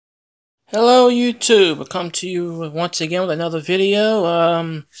Hello YouTube, I come to you once again with another video.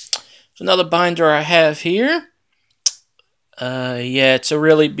 It's another binder I have here. Yeah, it's a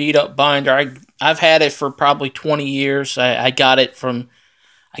really beat up binder. I've had it for probably 20 years. I got it from,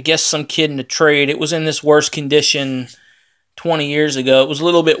 I guess, some kid in the trade. It was in this worse condition 20 years ago. It was a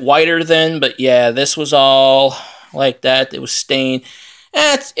little bit whiter then, but yeah, this was all like that. It was stained.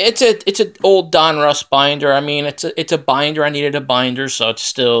 It's an old Donruss binder. I mean, it's a binder. I needed a binder, so it's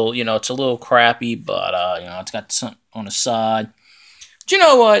still, it's a little crappy, but it's got some on the side. But you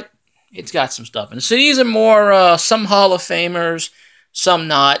know what? It's got some stuff in it. So these are more some Hall of Famers, some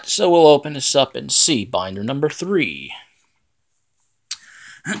not. So we'll open this up and see binder number 3.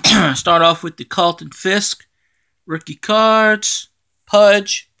 Start off with the Carlton Fisk rookie cards,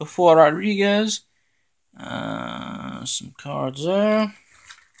 Pudge before Rodriguez. Some cards there.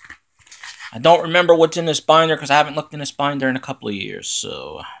 I don't remember what's in this binder because I haven't looked in this binder in a couple of years.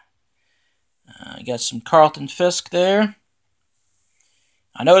 So, I got some Carlton Fisk there.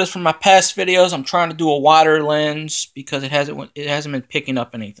 I noticed from my past videos I'm trying to do a wider lens because it hasn't been picking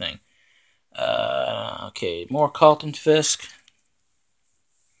up anything. Okay, more Carlton Fisk.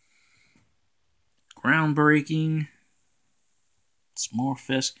 Groundbreaking. Some more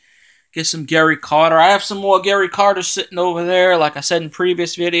Fisk. Get some Gary Carter. I have some more Gary Carter sitting over there. Like I said in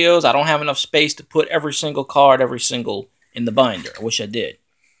previous videos, I don't have enough space to put every single card, in the binder. I wish I did.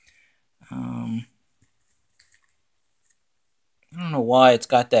 I don't know why it's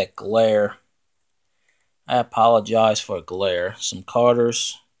got that glare. I apologize for glare. Some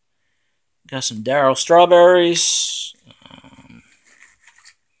Carters. Got some Darryl Strawberries.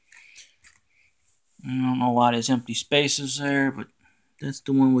 I don't know why there's empty spaces there, but that's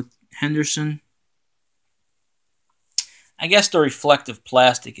the one with Henderson. I guess the reflective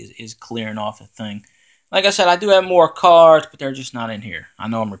plastic is clearing off the thing. Like I said, I do have more cards, but they're just not in here. I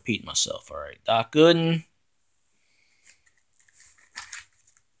know I'm repeating myself. All right, Doc Gooden.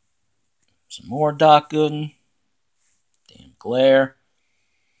 Some more Doc Gooden. Damn glare.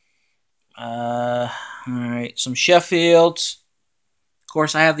 All right, some Sheffields. Of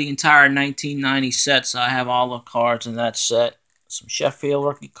course, I have the entire 1990 set, so I have all the cards in that set. Some Sheffield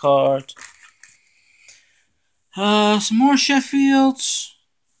rookie cards. Some more Sheffields.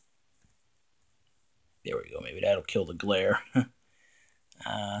 There we go. Maybe that'll kill the glare.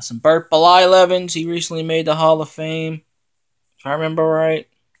 Some Bert Blyleven. He recently made the Hall of Fame, if I remember right.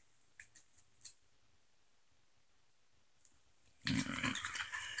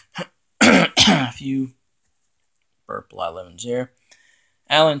 A few Bert Blylevens there.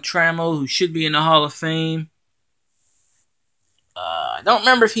 Alan Trammell, who should be in the Hall of Fame. I don't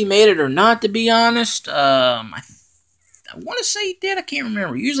remember if he made it or not, to be honest. I want to say he did. I can't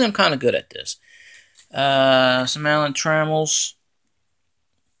remember. Usually I'm kind of good at this. Some Alan Trammells.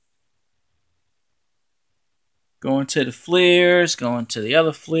 Going to the Fleers. Going to the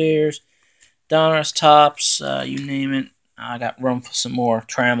other Fleers. Donruss Tops. You name it. I got room for some more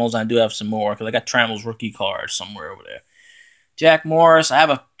Trammells. I do have some more because I got Trammells rookie cards somewhere over there. Jack Morris. I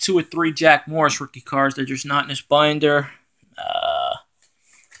have 2 or 3 Jack Morris rookie cards. They're just not in this binder.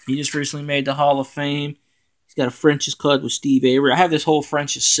 He just recently made the Hall of Fame. He's got a French's card with Steve Avery. I have this whole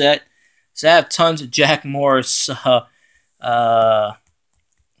French's set. So I have tons of Jack Morris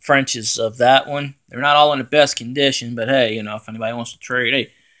French's of that one. They're not all in the best condition, but hey, if anybody wants to trade,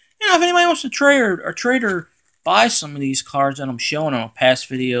 if anybody wants to trade or buy some of these cards that I'm showing on past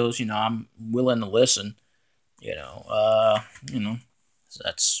videos, I'm willing to listen. So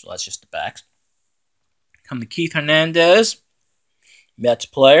that's just the backs. Come to Keith Hernandez. Mets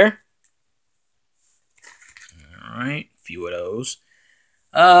player. Alright, a few of those.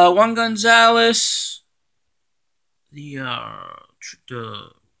 Juan Gonzalez. The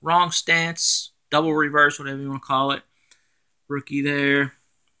wrong stance. Double reverse, whatever you want to call it. Rookie there.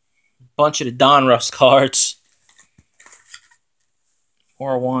 Bunch of the Donruss cards.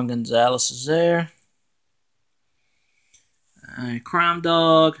 More Juan Gonzalez is there. Crime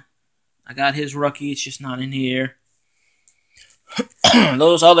Dog. I got his rookie. It's just not in here.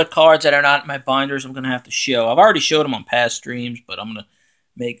 Those other cards that are not in my binders, I'm going to have to show. I've already showed them on past streams, but I'm going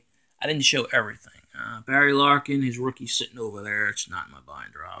to I didn't show everything. Barry Larkin, his rookie sitting over there. It's not in my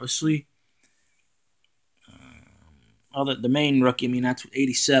binder, obviously. The main rookie, that's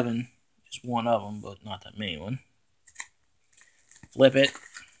 87 is one of them, but not that main one. Flip it.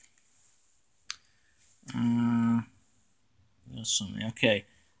 Okay.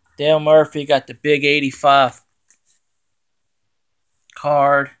 Dale Murphy got the big 85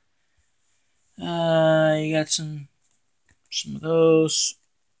 card. You got some of those.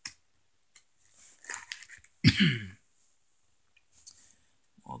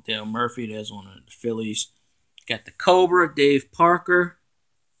 Well, Dale Murphy, there's one of the Phillies. Got the Cobra, Dave Parker.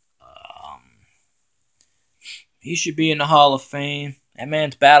 He should be in the Hall of Fame. That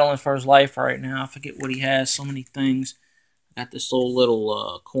man's battling for his life right now. I forget what he has. So many things. I got this old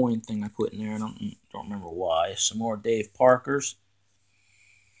little coin thing I put in there. I don't remember why. Some more Dave Parkers.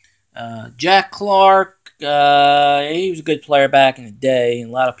 Jack Clark. He was a good player back in the day. And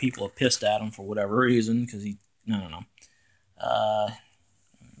a lot of people are pissed at him for whatever reason. Because he... I don't know.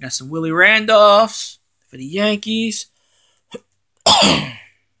 Got some Willie Randolphs for the Yankees.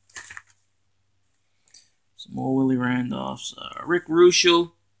 Some more Willie Randolphs. Rick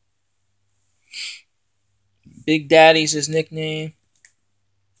Ruschel. Big Daddy's his nickname.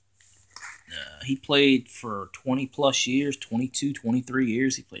 He played for 20-plus years, 22, 23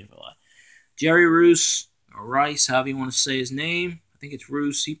 years. He played for a lot. Jerry Roos, or Rice, however you want to say his name. I think it's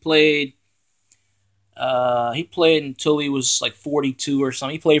Roos. He played until he was like 42 or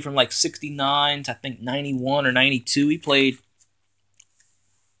something. He played from like 69 to I think 91 or 92. He played,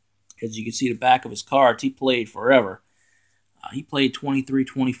 as you can see the back of his cards, he played forever. He played 23,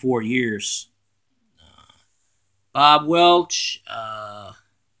 24 years. Bob Welch,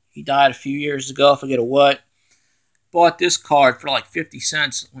 he died a few years ago, I forget what. Bought this card for like 50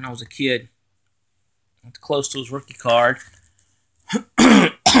 cents when I was a kid. It's close to his rookie card.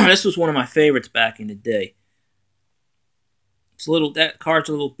 This was one of my favorites back in the day. That card's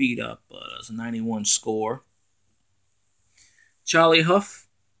a little beat up, but it's a 91 score. Charlie Huff,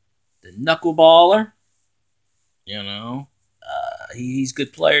 the knuckleballer. You know, he's a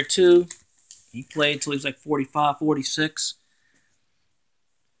good player too. He played until he was like 45, 46.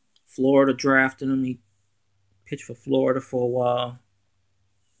 Florida drafted him. He pitched for Florida for a while.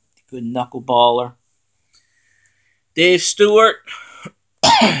 Good knuckleballer. Dave Stewart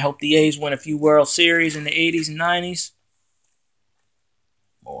helped the A's win a few World Series in the 80s and 90s.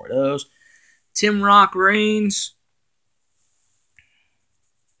 More of those. Tim Rock Raines.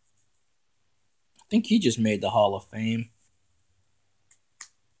 I think he just made the Hall of Fame.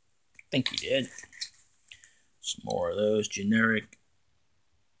 I think he did. Some more of those generic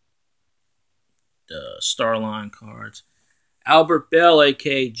Starline cards. Albert Bell,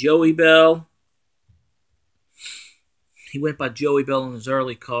 a.k.a. Joey Bell. He went by Joey Bell in his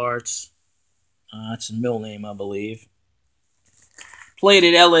early cards. That's his middle name, I believe. Played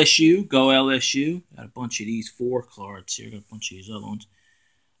at LSU. Go LSU. Got a bunch of these 4 cards here. Got a bunch of these other ones.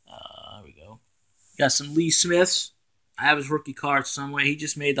 There we go. Got some Lee Smiths. I have his rookie card somewhere. He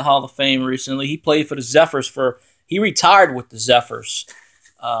just made the Hall of Fame recently. He played for the Zephyrs he retired with the Zephyrs.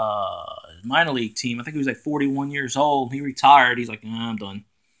 Minor league team. I think he was like 41 years old. He retired. He's like, nah, I'm done.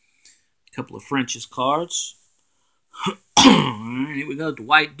 A couple of French's cards. Alright, here we go.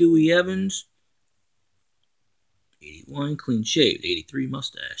 Dwight Dewey Evans. 81, clean shaved. 83,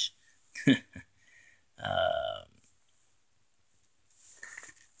 mustache.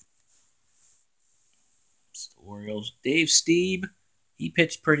 Orioles. Dave Stieb. He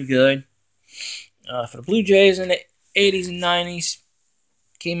pitched pretty good. For the Blue Jays in the 80s and 90s.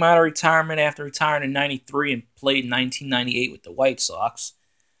 Came out of retirement after retiring in 93 and played in 1998 with the White Sox.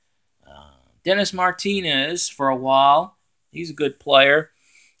 Dennis Martinez for a while. He's a good player.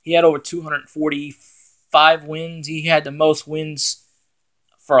 He had over 245 wins. He had the most wins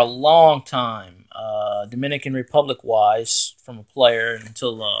for a long time, Dominican Republic-wise, from a player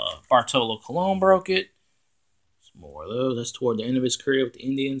until Bartolo Colon broke it. Some more of those. That's toward the end of his career with the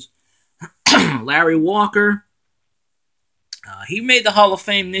Indians. Larry Walker. He made the Hall of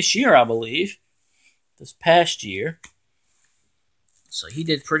Fame this year, I believe. This past year. So he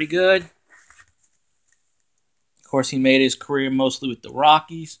did pretty good. Of course, he made his career mostly with the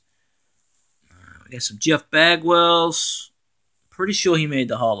Rockies. We got some Jeff Bagwells. Pretty sure he made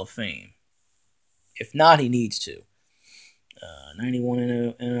the Hall of Fame. If not, he needs to. 91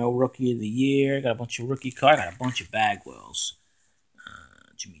 and 0 Rookie of the Year. Got a bunch of rookie cards. Got a bunch of Bagwells.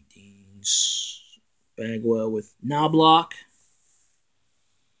 Jimmy Dean's Bagwell with Knobloch.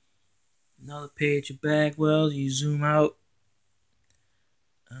 Another page of Bagwells. You zoom out.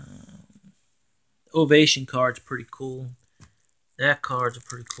 Ovation card's pretty cool. That card's a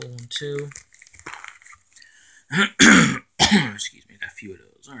pretty cool one too. Excuse me, got a few of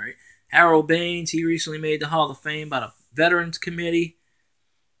those. All right. Harold Baines, he recently made the Hall of Fame by the Veterans Committee.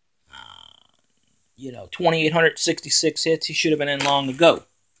 2,866 hits. He should have been in long ago.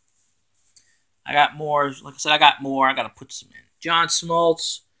 I got more. Like I said, I got more. I got to put some in. John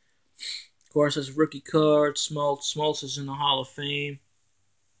Smoltz. Of course, his rookie card. Smoltz is in the Hall of Fame.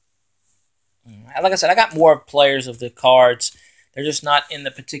 Like I said, I got more players of the cards. They're just not in the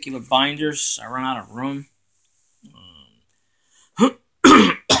particular binders. I run out of room.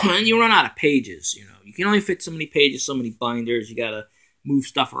 and you run out of pages. You know, you can only fit so many pages, so many binders. You gotta move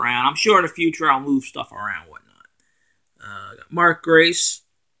stuff around. I'm sure in the future I'll move stuff around, whatnot. Got Mark Grace.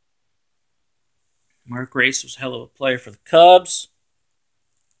 Mark Grace was a hell of a player for the Cubs.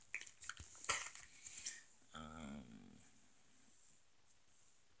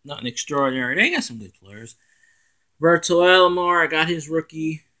 Nothing extraordinary. They got some good players. Roberto Alomar, I got his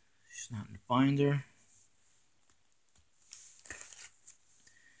rookie. He's not in the binder.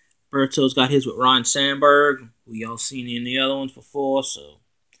 Berto's got his with Ron Sandberg, who y'all seen in the other ones before. So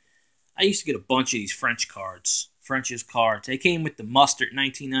I used to get a bunch of these French cards. French's cards. They came with the Mustard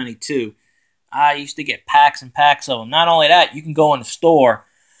 1992. I used to get packs and packs of them. Not only that, you can go in the store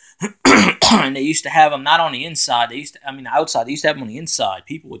and they used to have them not on the inside. They used to, I mean, the outside. They used to have them on the inside.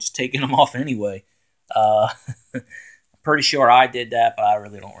 People were just taking them off anyway. I'm pretty sure I did that, but I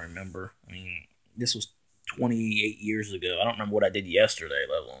really don't remember. I mean, this was 28 years ago. I don't remember what I did yesterday,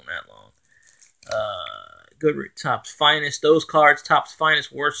 let alone that long. Good Topps Finest. Those cards, Topps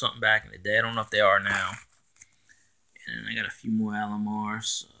Finest, were something back in the day. I don't know if they are now. And I got a few more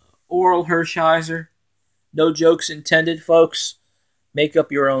Alomars. Oral Hershiser. No jokes intended, folks. Make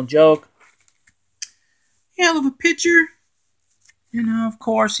up your own joke. Hell of a pitcher. You know, of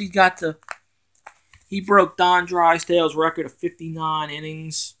course, he broke Don Drysdale's record of 59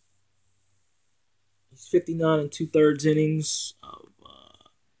 innings. He's 59 and 2/3 innings of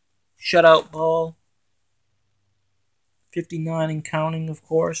shutout ball. 59 and counting, of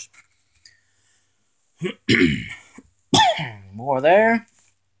course. More there.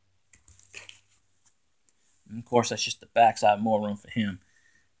 And of course, that's just the backside. More room for him.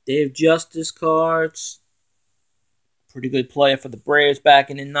 Dave Justice cards. Pretty good player for the Braves back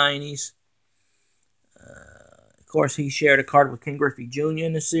in the 90s. Of course, he shared a card with Ken Griffey Jr.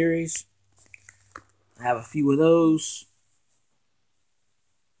 in the series. I have a few of those.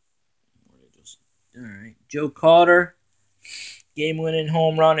 All right. Joe Carter. Game-winning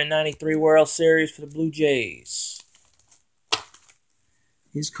home run in 93 World Series for the Blue Jays.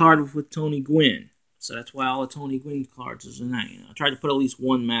 His card was with Tony Gwynn. So that's why all the Tony Gwynn cards is in that. You know, I tried to put at least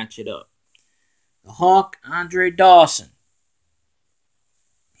one match it up. The Hawk, Andre Dawson.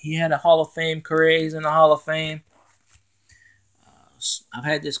 He had a Hall of Fame career. He's in the Hall of Fame. I've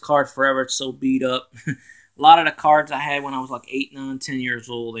had this card forever. It's so beat up. A lot of the cards I had when I was like 8, 9, 10 years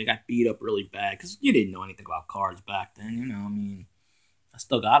old, they got beat up really bad. Because you didn't know anything about cards back then. You know, I mean, I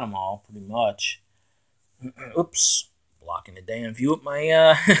still got them all pretty much. Oops. Blocking the damn view with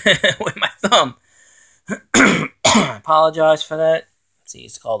my, with my thumb. I apologize for that. See,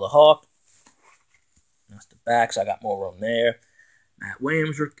 it's called the Hawk. That's the back, so I got more room there. Matt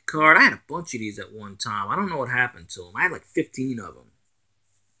Williams rookie card. I had a bunch of these at one time. I don't know what happened to them. I had like 15 of them.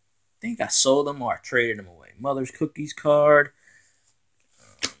 I think I sold them or I traded them away. Mother's Cookies card.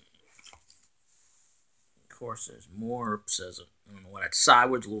 Of course, there's more. Says, I don't know what that's.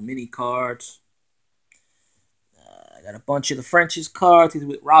 Sideways, little mini cards. I got a bunch of the French's cards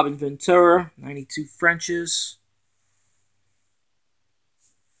with Robin Ventura, 92 French's.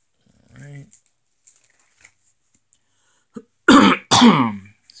 All right.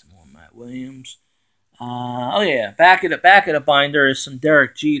 Some more Matt Williams. Oh yeah, back of the binder is some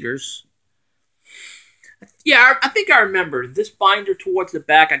Derek Jeters. Yeah, I think I remember this binder towards the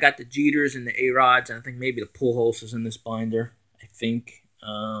back. I got the Jeters and the A-Rods, and I think maybe the Pujols is in this binder. I think.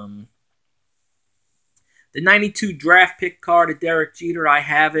 The 92 draft pick card of Derek Jeter, I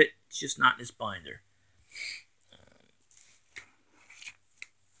have it. It's just not in this binder.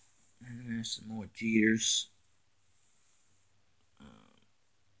 And there's some more Jeters.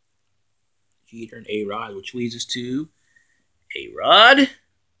 Jeter and A-Rod, which leads us to A-Rod.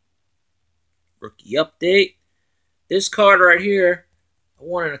 Rookie update. This card right here, I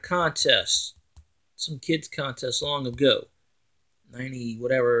won in a contest. Some kids contest long ago.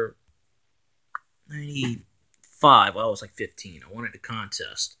 95. Well, I was like 15. I won it a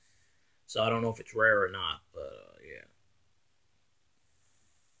contest. So I don't know if it's rare or not, but yeah.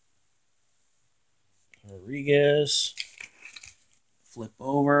 Rodriguez. Flip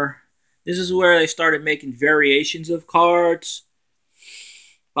over. This is where they started making variations of cards.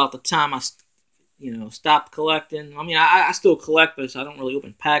 About the time I, stopped collecting. I mean, I still collect, but I don't really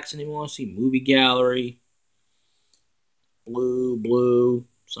open packs anymore. See Movie Gallery. Blue.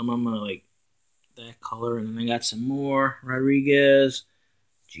 Some of them are like that color. And then I got some more. Rodriguez.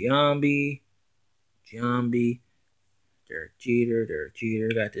 Giambi. Derek Jeter.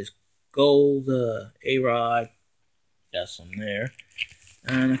 Got this gold A-Rod. Got some there.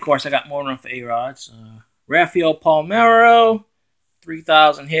 And, of course, I got more room for A-Rods. Rafael Palmeiro,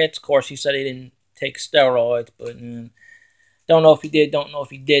 3,000 hits. Of course, he said he didn't take steroids, but Don't know if he did, don't know if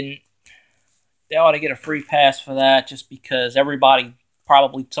he didn't. They ought to get a free pass for that just because everybody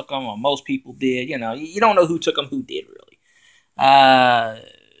probably took them, or most people did. You know, you don't know who took them, who did, really.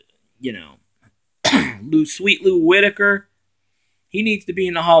 You know, Sweet Lou Whitaker, he needs to be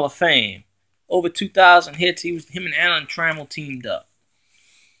in the Hall of Fame. Over 2,000 hits. Him and Alan Trammell teamed up.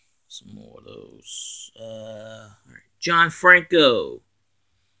 Some more of those. John Franco.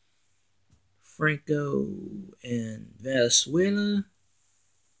 Franco and Venezuela.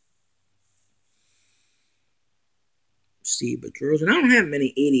 Steve Bedrosian. I don't have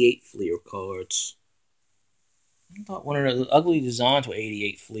many 88 Fleer cards. I thought one of the ugly designs were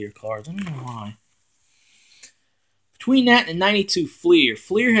 88 Fleer cards. I don't know why. Between that and 92 Fleer,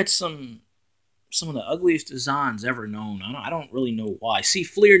 Fleer had some of the ugliest designs ever known. I don't really know why. See,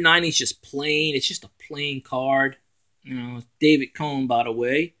 Fleer 90 is just plain. It's just a plain card. You know, David Cone, by the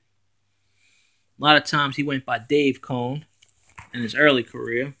way. A lot of times he went by Dave Cone in his early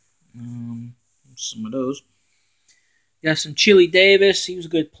career. Some of those. Got some Chili Davis. He was a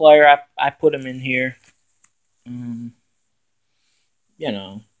good player. I put him in here. You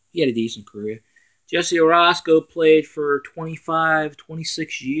know, he had a decent career. Jesse Orosco played for 25,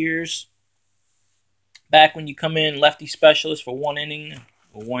 26 years. Back when you come in lefty specialist for 1 inning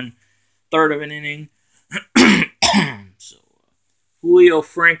or 1/3 of an inning. So, Julio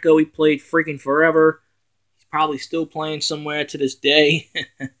Franco, he played freaking forever. He's probably still playing somewhere to this day.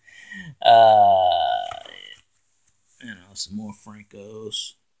 You know, some more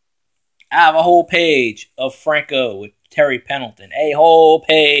Francos. I have a whole page of Franco with Terry Pendleton. A whole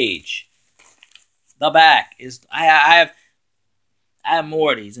page. The back is I have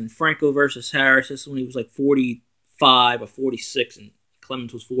more of these. And Franco versus Harris. This one he was like 45 or 46, and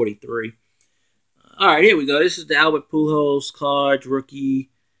Clemens was 43. All right, here we go. This is the Albert Pujols cards. Rookie.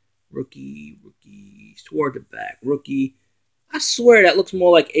 Toward the back. Rookie. I swear that looks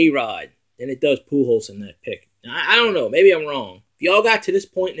more like A-Rod than it does Pujols in that pick. I don't know. Maybe I'm wrong. If y'all got to this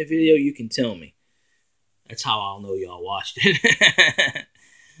point in the video, you can tell me. That's how I'll know y'all watched it.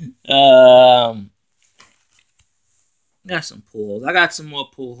 Got some Pujols. I got some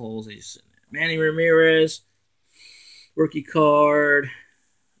more Pujols. Manny Ramirez, rookie card.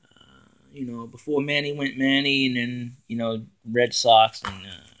 You know, before Manny went Manny, and then, you know, Red Sox,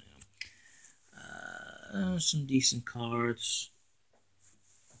 and some decent cards.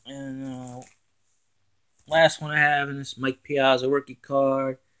 And last one I have in this Mike Piazza rookie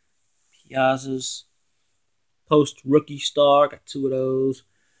card. Piazza's post rookie star. Got 2 of those.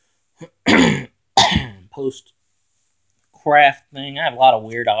 Post craft thing. I have a lot of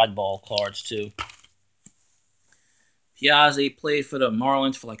weird oddball cards too. Piazza played for the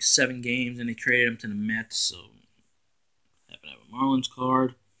Marlins for like 7 games, and they traded him to the Mets, so I happen to have a Marlins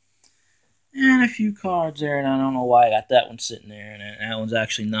card. And a few cards there, and I don't know why I got that one sitting there, and that one's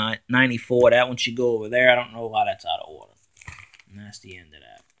actually not 94. That one should go over there. I don't know why that's out of order. And that's the end of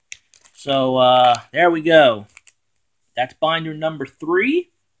that. So, there we go. That's binder number 3.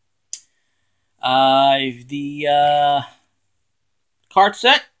 The card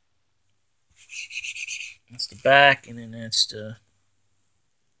set. That's the back, and then that's the...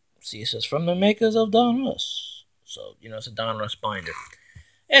 See, it says, from the makers of Donruss. So, you know, it's a Donruss binder.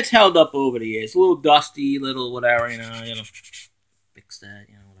 It's held up over the years. A little dusty, little whatever, you know, fix that,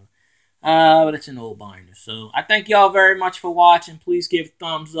 you know, whatever. But it's an old binder. So, I thank y'all very much for watching. Please give a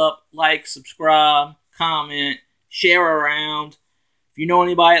thumbs up, like, subscribe, comment, share around. If you know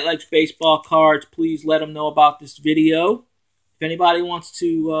anybody that likes baseball cards, please let them know about this video. If anybody wants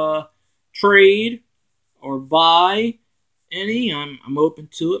to trade or buy any, I'm open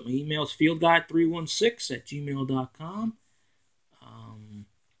to it. My email is fieldguy316@gmail.com.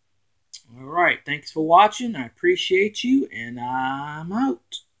 All right, thanks for watching. I appreciate you, and I'm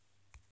out.